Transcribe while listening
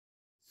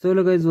So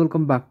hello guys,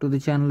 welcome back to the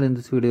channel. In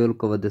this video we'll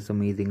cover this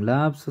amazing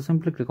lab. So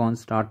simply click on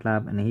start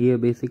lab, and here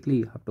basically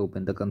you have to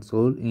open the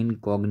console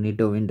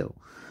incognito window.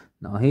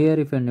 Now here,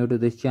 if you're new to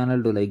this channel,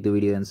 do like the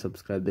video and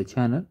subscribe the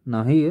channel.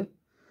 Now here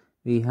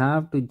we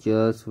have to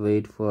just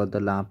wait for the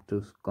lab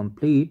to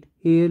complete.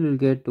 Here you'll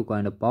get two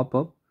kind of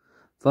pop-up.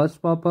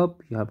 First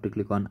pop-up, you have to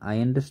click on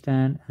I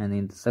understand, and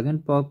in the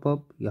second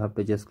pop-up you have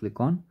to just click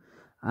on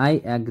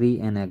I agree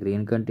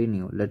and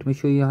continue. Let me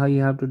show you how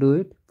you have to do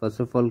it. First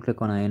of all,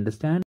 click on I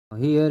understand.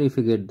 Here if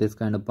you get this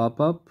kind of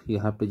pop-up, you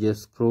have to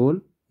just scroll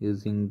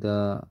using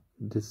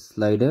this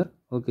slider.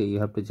 Okay, you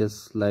have to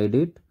just slide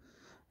it,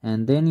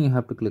 and then you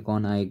have to click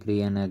on I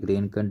agree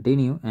and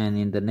continue, and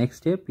in the next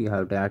step you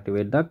have to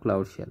activate the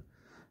cloud shell.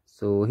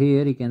 So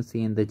here you can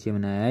see in the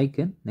Gemini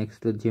icon,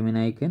 next to the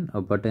Gemini icon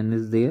a button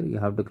is there. You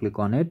have to click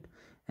on it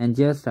and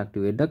just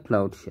activate the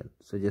cloud shell.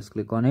 So just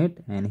click on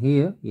it, and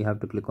here you have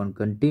to click on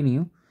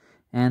continue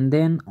and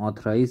then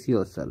authorize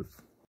yourself.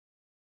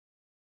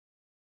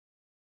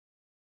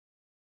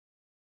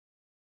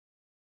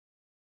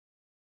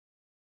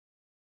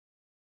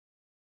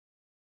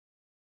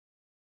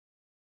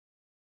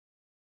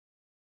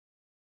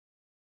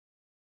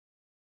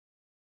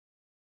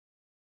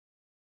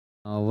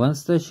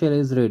 Once the shell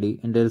is ready,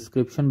 in the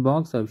description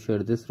box I've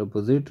shared this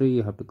repository.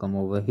 You have to come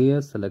over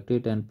here, select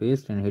it and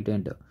paste and hit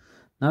enter.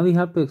 Now we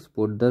have to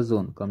export the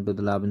zone. Come to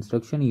the lab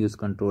instruction, use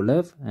Ctrl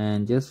F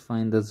and just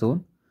find the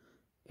zone.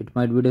 It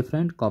might be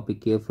different, copy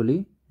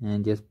carefully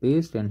and just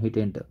paste and hit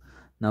enter.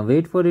 Now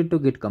wait for it to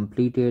get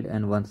completed,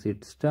 and once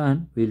it's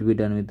done, we'll be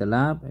done with the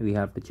lab. We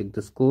have to check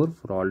the score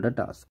for all the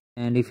tasks.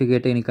 And if you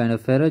get any kind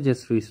of error,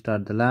 just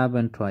restart the lab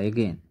and try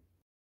again.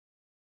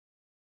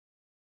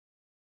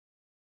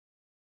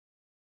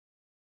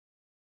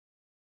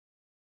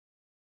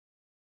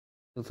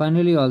 So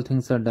finally all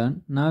things are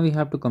done. Now we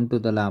have to come to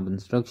the lab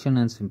instruction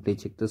and simply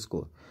check the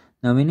score.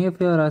 Now many of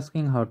you are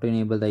asking how to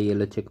enable the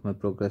yellow check my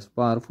progress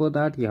bar. For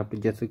that you have to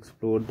just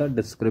explore the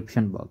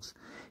description box.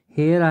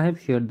 Here I have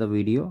shared the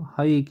video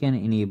how you can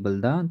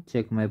enable the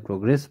check my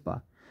progress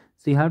bar.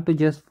 So you have to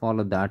just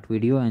follow that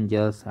video and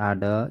just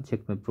add a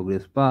check my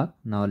progress bar.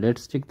 Now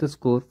let's check the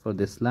score for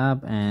this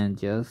lab and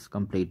just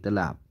complete the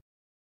lab.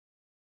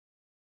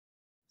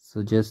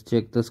 So just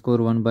check the score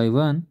one by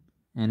one.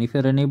 And if you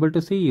are unable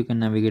to see, you can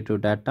navigate to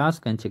that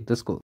task and check the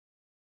score.